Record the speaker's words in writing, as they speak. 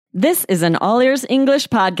This is an All Ears English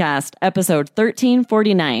podcast, episode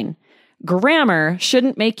 1349. Grammar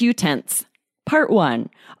shouldn't make you tense. Part 1.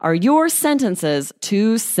 Are your sentences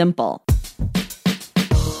too simple?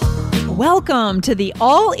 Welcome to the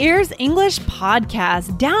All Ears English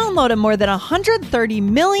podcast, downloaded more than 130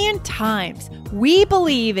 million times. We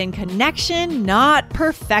believe in connection, not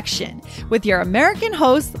perfection. With your American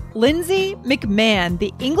hosts, Lindsay McMahon,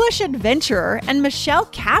 the English adventurer, and Michelle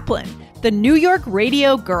Kaplan, the New York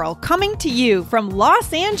radio girl, coming to you from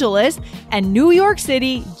Los Angeles and New York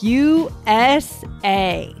City,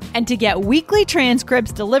 USA. And to get weekly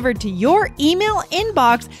transcripts delivered to your email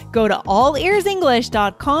inbox, go to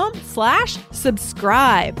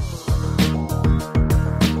allearsenglish.com/subscribe.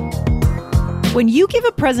 When you give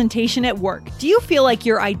a presentation at work, do you feel like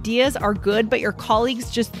your ideas are good, but your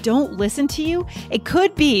colleagues just don't listen to you? It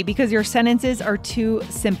could be because your sentences are too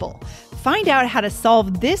simple. Find out how to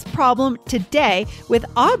solve this problem today with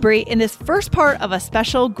Aubrey in this first part of a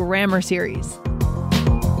special grammar series.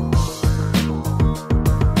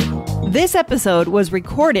 This episode was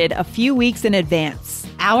recorded a few weeks in advance.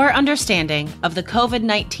 Our understanding of the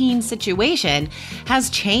COVID-19 situation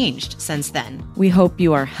has changed since then. We hope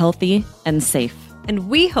you are healthy and safe. And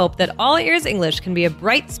we hope that All Ears English can be a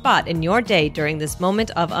bright spot in your day during this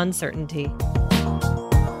moment of uncertainty.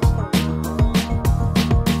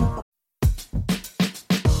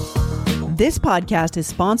 This podcast is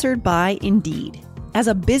sponsored by Indeed. As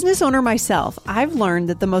a business owner myself, I've learned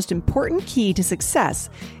that the most important key to success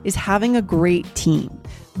is having a great team.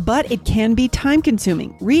 But it can be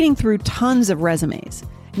time-consuming, reading through tons of resumes.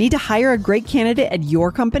 Need to hire a great candidate at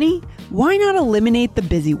your company? Why not eliminate the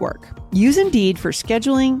busy work? Use Indeed for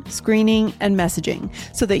scheduling, screening, and messaging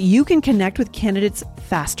so that you can connect with candidates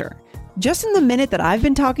faster. Just in the minute that I've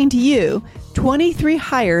been talking to you, 23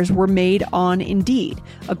 hires were made on Indeed,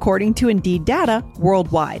 according to Indeed data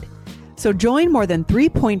worldwide. So join more than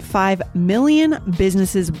 3.5 million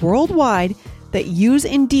businesses worldwide that use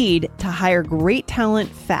Indeed to hire great talent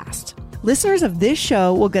fast. Listeners of this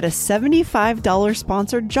show will get a $75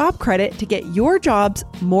 sponsored job credit to get your jobs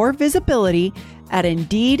more visibility at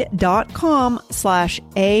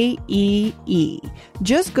Indeed.com/AEE.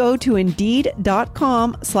 Just go to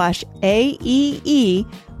Indeed.com/AEE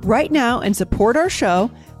right now and support our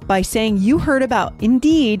show by saying you heard about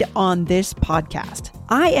Indeed on this podcast.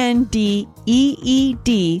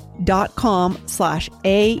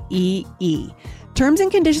 INDEED.com/AEE. Terms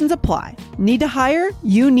and conditions apply. Need to hire?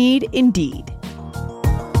 You need Indeed.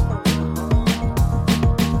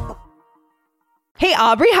 Hey,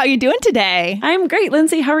 Aubrey, how you doing today? I'm great,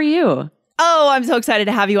 Lindsay. How are you? Oh, I'm so excited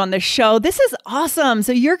to have you on the show. This is awesome.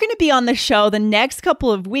 So you're going to be on the show the next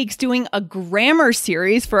couple of weeks doing a grammar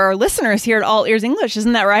series for our listeners here at All Ears English.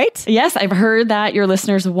 Isn't that right? Yes, I've heard that your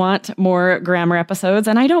listeners want more grammar episodes,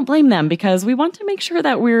 and I don't blame them because we want to make sure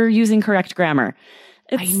that we're using correct grammar.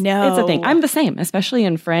 I know. It's a thing. I'm the same, especially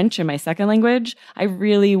in French, in my second language. I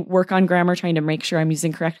really work on grammar, trying to make sure I'm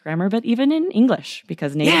using correct grammar, but even in English,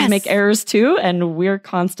 because natives make errors too, and we're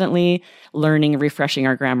constantly learning and refreshing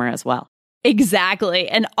our grammar as well. Exactly.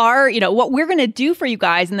 And what we're going to do for you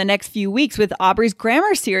guys in the next few weeks with Aubrey's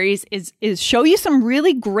grammar series is show you some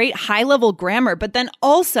really great high-level grammar, but then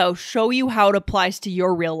also show you how it applies to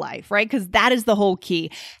your real life, right? Because that is the whole key.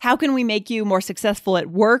 How can we make you more successful at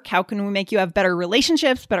work? How can we make you have better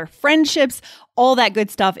relationships, better friendships? All that good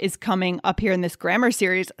stuff is coming up here in this grammar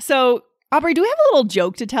series. So Aubrey, do we have a little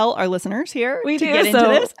joke to tell our listeners here? We do. Get into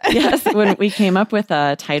this? Yes, when we came up with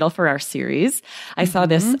a title for our series, I saw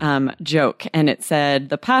this joke, and it said,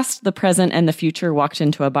 "The past, the present, and the future walked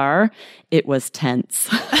into a bar. It was tense."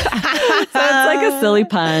 So it's like a silly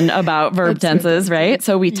pun about verb tenses, right?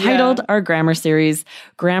 So we titled our grammar series,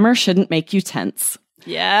 "Grammar Shouldn't Make You Tense."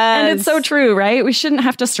 Yes. And it's so true, right? We shouldn't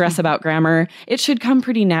have to stress about grammar. It should come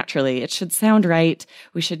pretty naturally. It should sound right.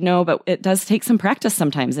 We should know, but it does take some practice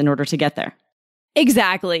sometimes in order to get there.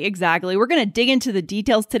 Exactly. We're going to dig into the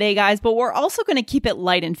details today, guys, but we're also going to keep it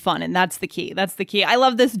light and fun, and that's the key. I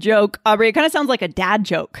love this joke, Aubrey. It kind of sounds like a dad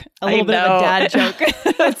joke. A little bit of a dad joke.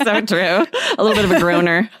 That's so true. A little bit of a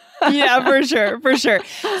groaner. Yeah, for sure.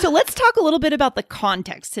 So let's talk a little bit about the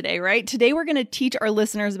context today, right? Today, we're going to teach our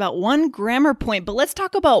listeners about one grammar point, but let's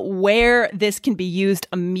talk about where this can be used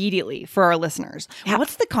immediately for our listeners. Yeah.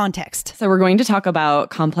 What's the context? So we're going to talk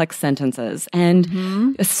about complex sentences,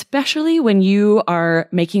 and especially when you are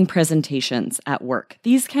making presentations at work.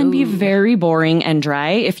 These can be very boring and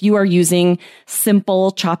dry if you are using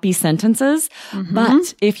simple, choppy sentences.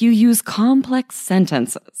 But if you use complex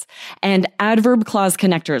sentences and adverb clause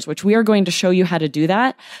connectors, which we are going to show you how to do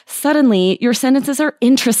that, suddenly your sentences are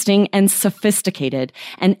interesting and sophisticated,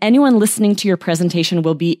 and anyone listening to your presentation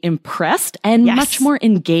will be impressed and much more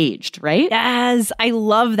engaged, right? Yes, I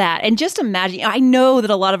love that. And just imagine, I know that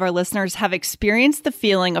a lot of our listeners have experienced the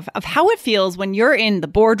feeling of how it feels when you're in the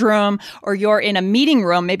boardroom or you're in a meeting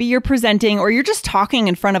room, maybe you're presenting or you're just talking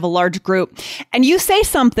in front of a large group and you say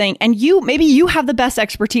something and maybe you have the best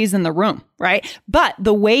expertise in the room, right? But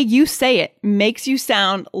the way you say it makes you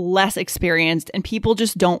sound less experienced and people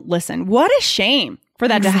just don't listen. What a shame for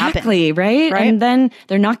that to happen. Exactly, right? And then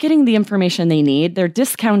they're not getting the information they need. They're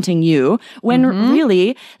discounting you when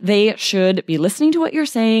really they should be listening to what you're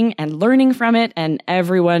saying and learning from it, and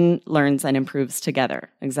everyone learns and improves together.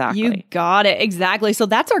 Exactly. You got it. Exactly. So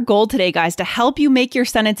that's our goal today, guys, to help you make your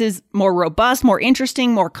sentences more robust, more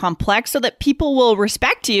interesting, more complex, so that people will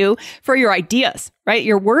respect you for your ideas, right?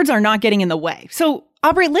 Your words are not getting in the way. So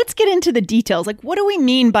Aubrey, let's get into the details. Like, what do we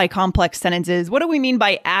mean by complex sentences? What do we mean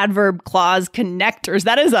by adverb clause connectors?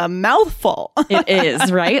 That is a mouthful. It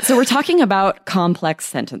is, right? So we're talking about complex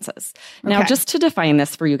sentences. Now, just to define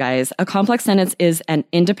this for you guys, a complex sentence is an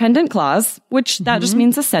independent clause, which that just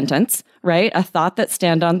means a sentence, right? A thought that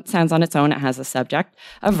stands on its own. It has a subject,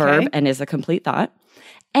 a verb, and is a complete thought.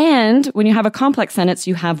 And when you have a complex sentence,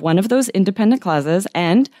 you have one of those independent clauses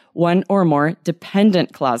and one or more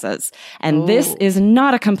dependent clauses. And this is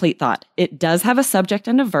not a complete thought. It does have a subject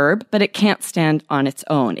and a verb, but it can't stand on its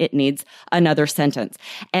own. It needs another sentence.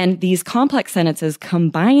 And these complex sentences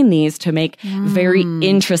combine these to make very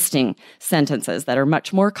interesting sentences that are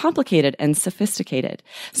much more complicated and sophisticated.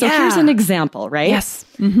 So here's an example, right? Yes.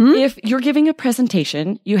 If you're giving a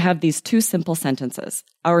presentation, you have these two simple sentences.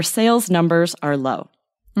 Our sales numbers are low.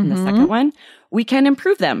 And the second one, we can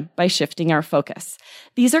improve them by shifting our focus.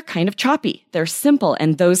 These are kind of choppy. They're simple,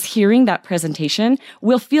 and those hearing that presentation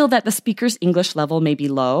will feel that the speaker's English level may be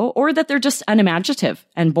low or that they're just unimaginative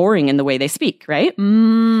and boring in the way they speak, right?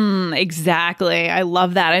 Exactly. I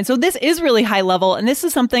love that. And so this is really high level, and this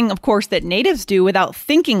is something, of course, that natives do without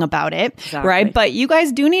thinking about it, right? But you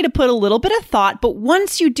guys do need to put a little bit of thought, but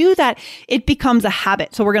once you do that, it becomes a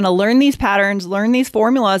habit. So we're going to learn these patterns, learn these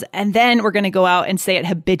formulas, and then we're going to go out and say it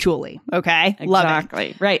habitually, okay?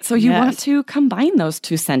 Exactly. Right. So you want to combine those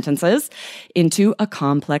two sentences into a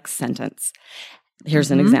complex sentence.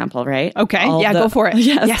 Here's an example, right? Okay. Go for it.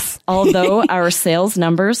 Yes. Although our sales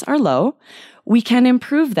numbers are low, we can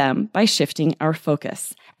improve them by shifting our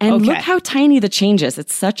focus. And look how tiny the change is.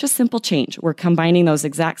 It's such a simple change. We're combining those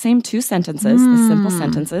exact same two sentences, the simple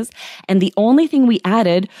sentences, and the only thing we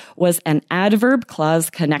added was an adverb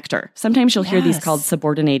clause connector. Sometimes you'll hear these called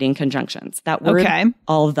subordinating conjunctions. That word,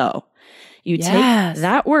 although. You take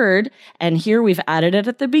that word, and here we've added it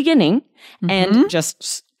at the beginning, and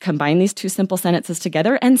just combine these two simple sentences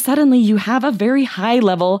together, and suddenly you have a very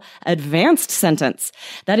high-level, advanced sentence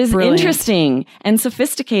that is interesting and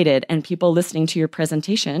sophisticated, and people listening to your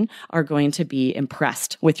presentation are going to be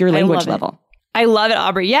impressed with your language level. I love it,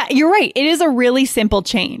 Aubrey. Yeah, you're right. It is a really simple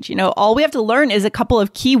change. You know, all we have to learn is a couple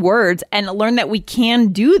of key words and learn that we can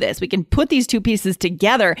do this. We can put these two pieces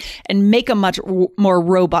together and make a much more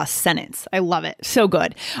robust sentence. I love it. So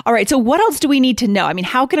good. All right. So what else do we need to know? I mean,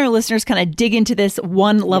 how can our listeners kind of dig into this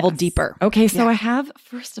one level deeper? Okay. So I have,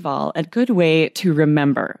 first of all, a good way to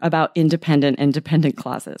remember about independent and dependent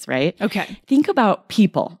clauses, right? Okay. Think about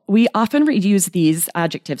people. We often use these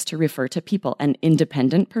adjectives to refer to people, an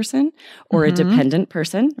independent person or a dependent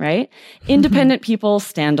person, right? Independent people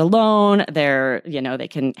stand alone. They're, they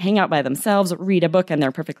can hang out by themselves, read a book, and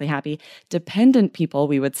they're perfectly happy. Dependent people,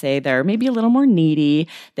 we would say they're maybe a little more needy.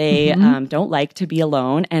 They don't like to be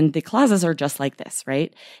alone. And the clauses are just like this,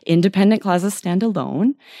 right? Independent clauses stand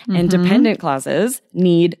alone, and dependent clauses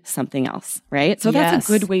need something else, right? So that's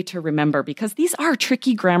a good way to remember, because these are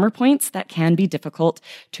tricky grammar points that can be difficult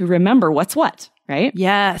to remember what's what. Right?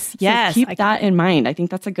 Yes. So keep that in mind. I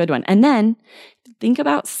think that's a good one. And then think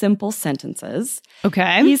about simple sentences.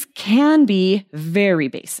 Okay. These can be very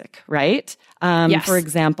basic, right? For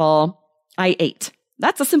example, I ate.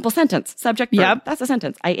 That's a simple sentence. Subject, verb. That's a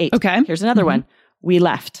sentence. I ate. Okay. Here's another one. We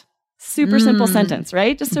left. Super simple sentence,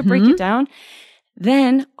 right? Just to break it down.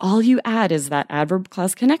 Then all you add is that adverb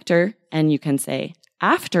clause connector, and you can say,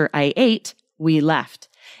 after I ate, we left.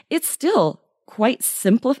 It's still quite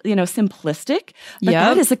simple, simplistic, but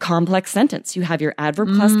that is a complex sentence. You have your adverb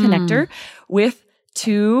clause connector with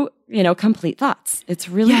two, complete thoughts. It's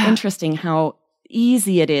really interesting how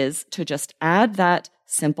easy it is to just add that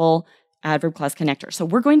simple adverb clause connector. So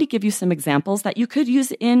we're going to give you some examples that you could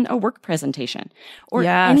use in a work presentation or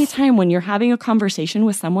anytime when you're having a conversation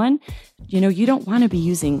with someone. You don't want to be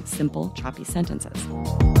using simple, choppy sentences.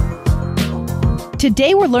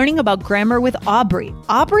 Today, we're learning about grammar with Aubrey.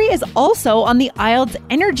 Aubrey is also on the IELTS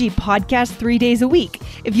Energy podcast 3 days a week.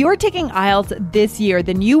 If you're taking IELTS this year,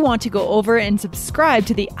 then you want to go over and subscribe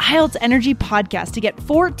to the IELTS Energy podcast to get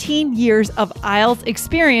 14 years of IELTS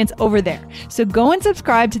experience over there. So go and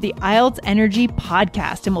subscribe to the IELTS Energy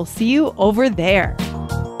podcast, and we'll see you over there.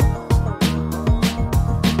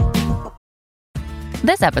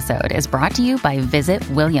 This episode is brought to you by Visit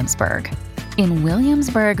Williamsburg. In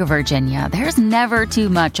Williamsburg, Virginia, there's never too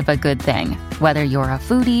much of a good thing. Whether you're a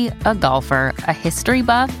foodie, a golfer, a history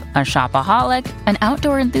buff, a shopaholic, an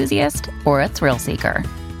outdoor enthusiast, or a thrill seeker,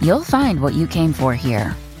 you'll find what you came for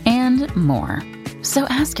here and more. So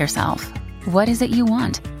ask yourself, what is it you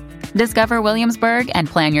want? Discover Williamsburg and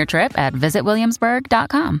plan your trip at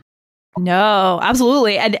visitwilliamsburg.com. No,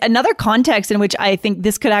 absolutely. And another context in which I think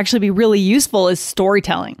this could actually be really useful is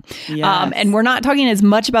storytelling. Yes. And we're not talking as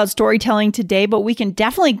much about storytelling today, but we can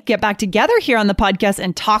definitely get back together here on the podcast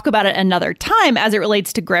and talk about it another time as it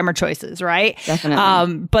relates to grammar choices, right?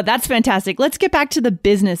 Definitely. But that's fantastic. Let's get back to the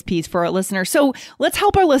business piece for our listeners. So let's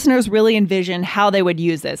help our listeners really envision how they would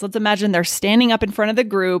use this. Let's imagine they're standing up in front of the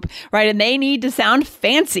group, right? And they need to sound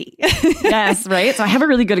fancy. Yes, right. So I have a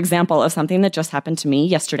really good example of something that just happened to me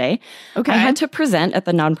yesterday. Okay. I had to present at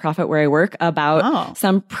the nonprofit where I work about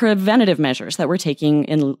some preventative measures that we're taking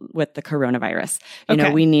in with the coronavirus. You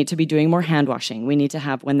know, we need to be doing more hand washing. We need to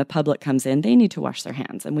have, when the public comes in, they need to wash their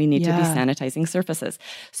hands, and we need to be sanitizing surfaces.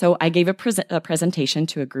 So I gave a presentation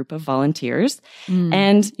to a group of volunteers.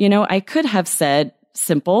 And, you know, I could have said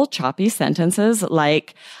simple, choppy sentences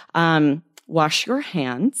like, wash your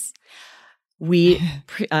hands. We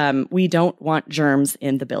don't want germs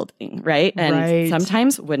in the building, right? And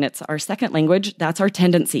sometimes when it's our second language, that's our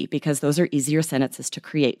tendency because those are easier sentences to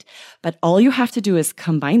create. But all you have to do is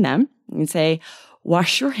combine them and say,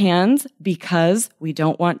 wash your hands because we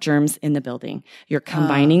don't want germs in the building. You're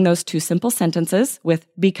combining those two simple sentences with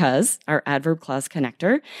because, our adverb clause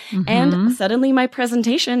connector. And suddenly my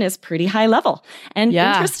presentation is pretty high level and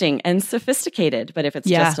interesting and sophisticated. But if it's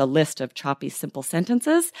just a list of choppy, simple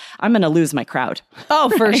sentences, I'm going to lose my crowd.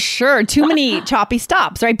 Oh, for sure. Too many choppy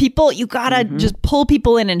stops, right? People, you got to just pull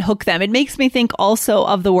people in and hook them. It makes me think also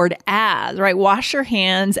of the word as, right? Wash your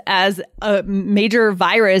hands as a major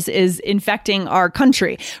virus is infecting our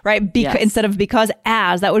country, right? Instead of because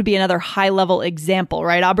as, that would be another high level example,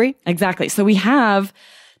 right, Aubrey? Exactly. So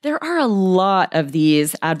there are a lot of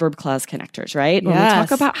these adverb clause connectors, right? When we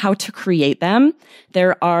talk about how to create them,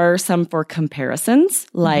 there are some for comparisons,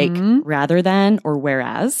 like rather than or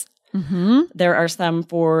whereas. There are some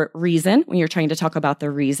for reason, when you're trying to talk about the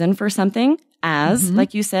reason for something, as,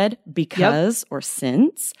 like you said, because or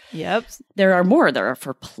since. There are more. There are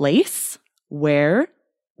for place, where,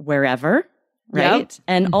 wherever. Right.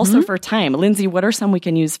 And also for time. Lindsay, what are some we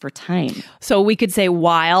can use for time? So we could say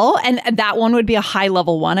while, and that one would be a high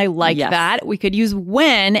level one. I like that. We could use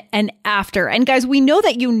when and after. And guys, we know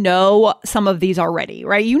that you know some of these already,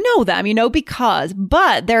 right? You know them, you know because,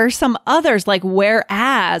 but there are some others like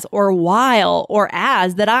whereas or while or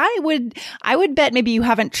as that I would bet maybe you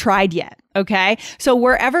haven't tried yet. Okay. So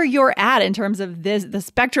wherever you're at in terms of the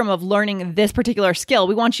spectrum of learning this particular skill,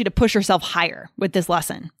 we want you to push yourself higher with this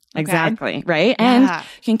lesson. Okay? Exactly. Right. And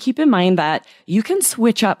you can keep in mind that you can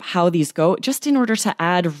switch up how these go just in order to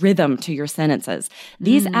add rhythm to your sentences.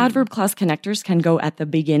 These adverb clause connectors can go at the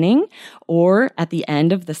beginning or at the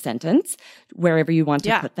end of the sentence, wherever you want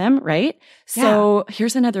to put them. Right. So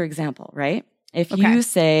here's another example, right? If you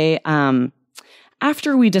say,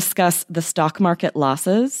 after we discuss the stock market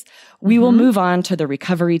losses, we will move on to the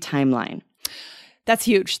recovery timeline. That's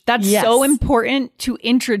huge. That's so important to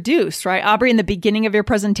introduce, right? Aubrey, in the beginning of your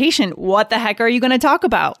presentation, what the heck are you going to talk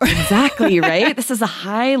about? Exactly, right? This is a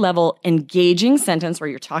high level, engaging sentence where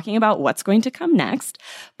you're talking about what's going to come next.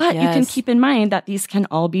 But you can keep in mind that these can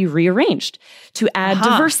all be rearranged to add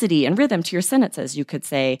diversity and rhythm to your sentences. You could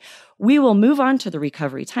say, we will move on to the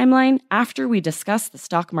recovery timeline after we discuss the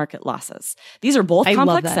stock market losses. These are both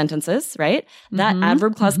complex sentences, right? That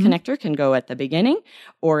adverb clause connector can go at the beginning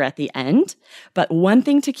or at the end. But one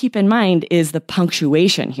thing to keep in mind is the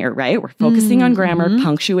punctuation here, right? We're focusing on grammar.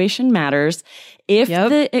 Punctuation matters. If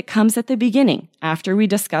it comes at the beginning, after we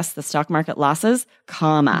discuss the stock market losses,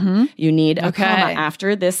 comma. You need a comma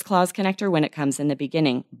after this clause connector when it comes in the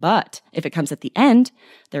beginning. But if it comes at the end,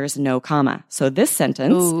 there is no comma. So this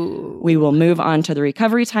sentence, we will move on to the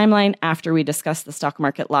recovery timeline after we discuss the stock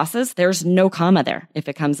market losses. There's no comma there if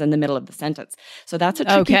it comes in the middle of the sentence. So that's a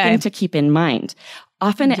tricky thing to keep in mind.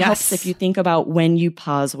 Often it helps if you think about when you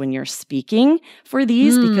pause when you're speaking for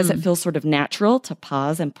these, because it feels sort of natural to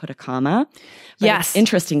pause and put a comma. But it's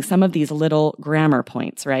interesting, some of these little grammar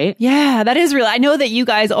points, right? Yeah, that is real. I know that you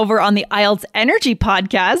guys over on the IELTS Energy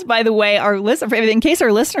podcast, by the way, in case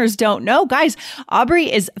our listeners don't know, guys,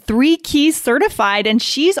 Aubrey is 3 Keys certified, and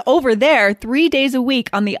she's over there 3 days a week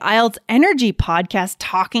on the IELTS Energy podcast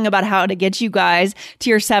talking about how to get you guys to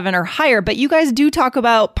your 7 or higher. But you guys do talk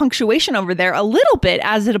about punctuation over there a little bit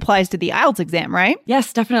as it applies to the IELTS exam, right?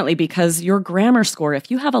 Yes, definitely, because your grammar score, if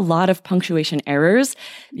you have a lot of punctuation errors,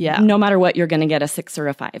 no matter what, you're going to get a 6 or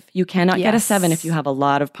a 5. You cannot get a 7 if you have a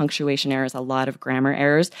lot of punctuation errors, a lot of grammar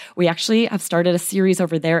errors. We actually have started a series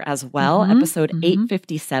over there as well. Episode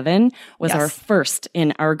 857 was our first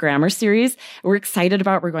in our grammar series. We're excited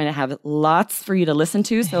about. We're going to have lots for you to listen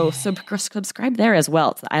to. So subscribe there as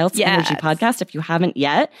well. It's the IELTS Energy podcast. If you haven't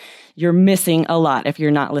yet, you're missing a lot if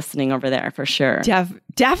you're not listening over there, for sure.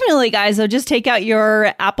 Definitely, guys. So just take out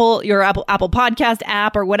your Apple Podcast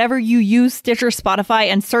app or whatever you use, Stitcher, Spotify,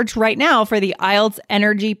 and search right now for the IELTS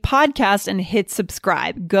Energy podcast and hit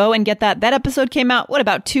subscribe. Go and get that. That episode came out,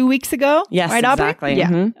 about 2 weeks ago? Yes, right, Aubrey? exactly. Yeah.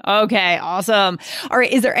 Mm-hmm. Okay, awesome. All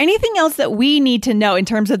right. Is there anything else that we need to know in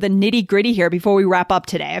terms of the nitty gritty here before we wrap up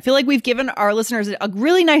today? I feel like we've given our listeners a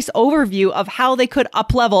really nice overview of how they could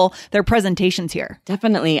up-level their presentations here.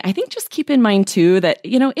 Definitely. I think just keep in mind too that,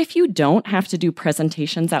 if you don't have to do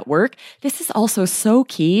presentations at work, this is also so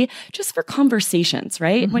key just for conversations,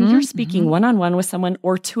 right? When you're speaking one-on-one with someone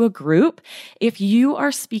or to a group, if you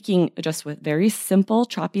are speaking just with very simple,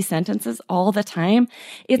 choppy sentences all the time,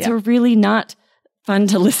 it's really not fun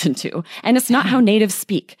to listen to. And it's not how natives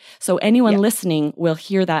speak. So anyone listening will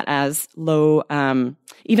hear that as low,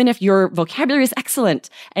 even if your vocabulary is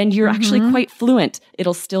excellent and you're actually quite fluent,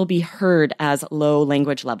 it'll still be heard as low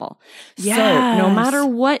language level. Yes. So no matter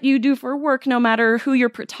what you do for work, no matter who you're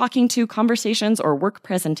talking to, conversations or work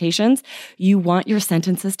presentations, you want your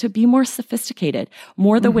sentences to be more sophisticated,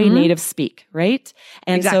 more the way natives speak, right?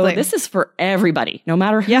 And so this is for everybody. No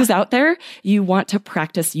matter who's out there, you want to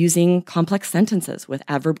practice using complex sentences with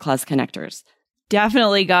adverb clause connectors.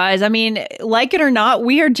 Definitely, guys. I mean, like it or not,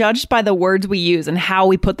 we are judged by the words we use and how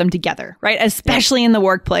we put them together, right? Especially in the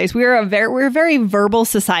workplace. We're a very verbal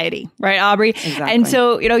society, right, Aubrey? Exactly. And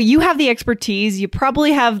so, you have the expertise. You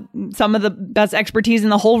probably have some of the best expertise in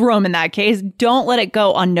the whole room in that case. Don't let it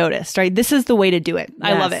go unnoticed, right? This is the way to do it.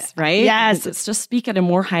 I love it. Right? Yes. It's just speak at a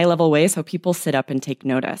more high level way so people sit up and take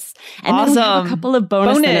notice. And then we have a couple of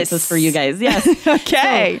bonus sentences for you guys. Yes.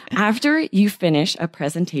 Okay. So after you finish a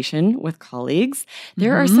presentation with colleagues,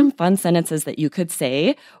 there are some fun sentences that you could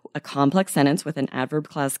say, a complex sentence with an adverb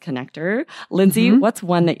clause connector. Lindsay, what's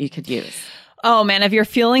one that you could use? Oh man, if you're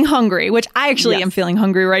feeling hungry, which I actually am feeling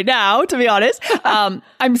hungry right now, to be honest.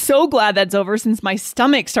 I'm so glad that's over since my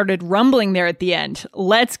stomach started rumbling there at the end.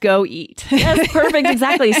 Let's go eat. Yes, perfect.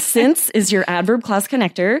 Exactly. Since is your adverb clause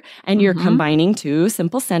connector and you're combining two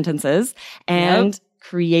simple sentences and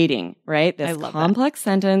creating, right? This complex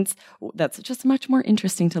sentence that's just much more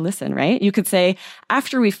interesting to listen, right? You could say,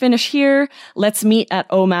 after we finish here, let's meet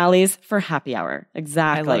at O'Malley's for happy hour.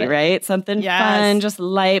 Exactly, right? Something fun, just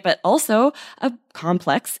light, but also a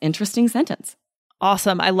complex, interesting sentence.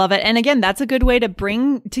 Awesome. I love it. And again, that's a good way to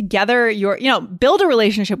bring together your, build a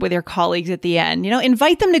relationship with your colleagues at the end.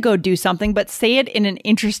 Invite them to go do something, but say it in an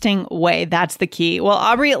interesting way. That's the key. Well,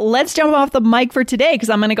 Aubrey, let's jump off the mic for today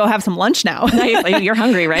because I'm going to go have some lunch now. Nice. You're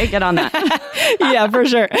hungry, right? Get on that. Yeah, for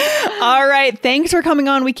sure. All right. Thanks for coming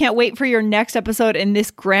on. We can't wait for your next episode in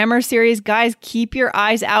this grammar series. Guys, keep your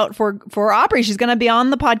eyes out for Aubrey. She's going to be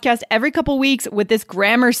on the podcast every couple weeks with this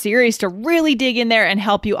grammar series to really dig in there and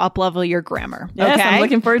help you up-level your grammar. Yes, okay? I'm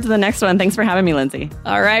looking forward to the next one. Thanks for having me, Lindsay.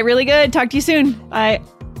 All right. Really good. Talk to you soon. Bye.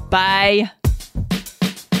 Bye.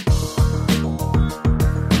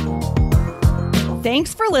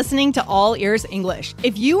 Thanks for listening to All Ears English.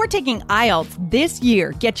 If you are taking IELTS this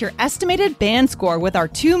year, get your estimated band score with our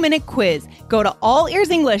 2-minute quiz. Go to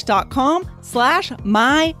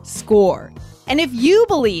allearsenglish.com/myscore. And if you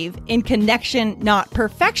believe in connection, not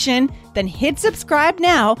perfection, then hit subscribe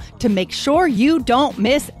now to make sure you don't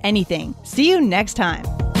miss anything. See you next time.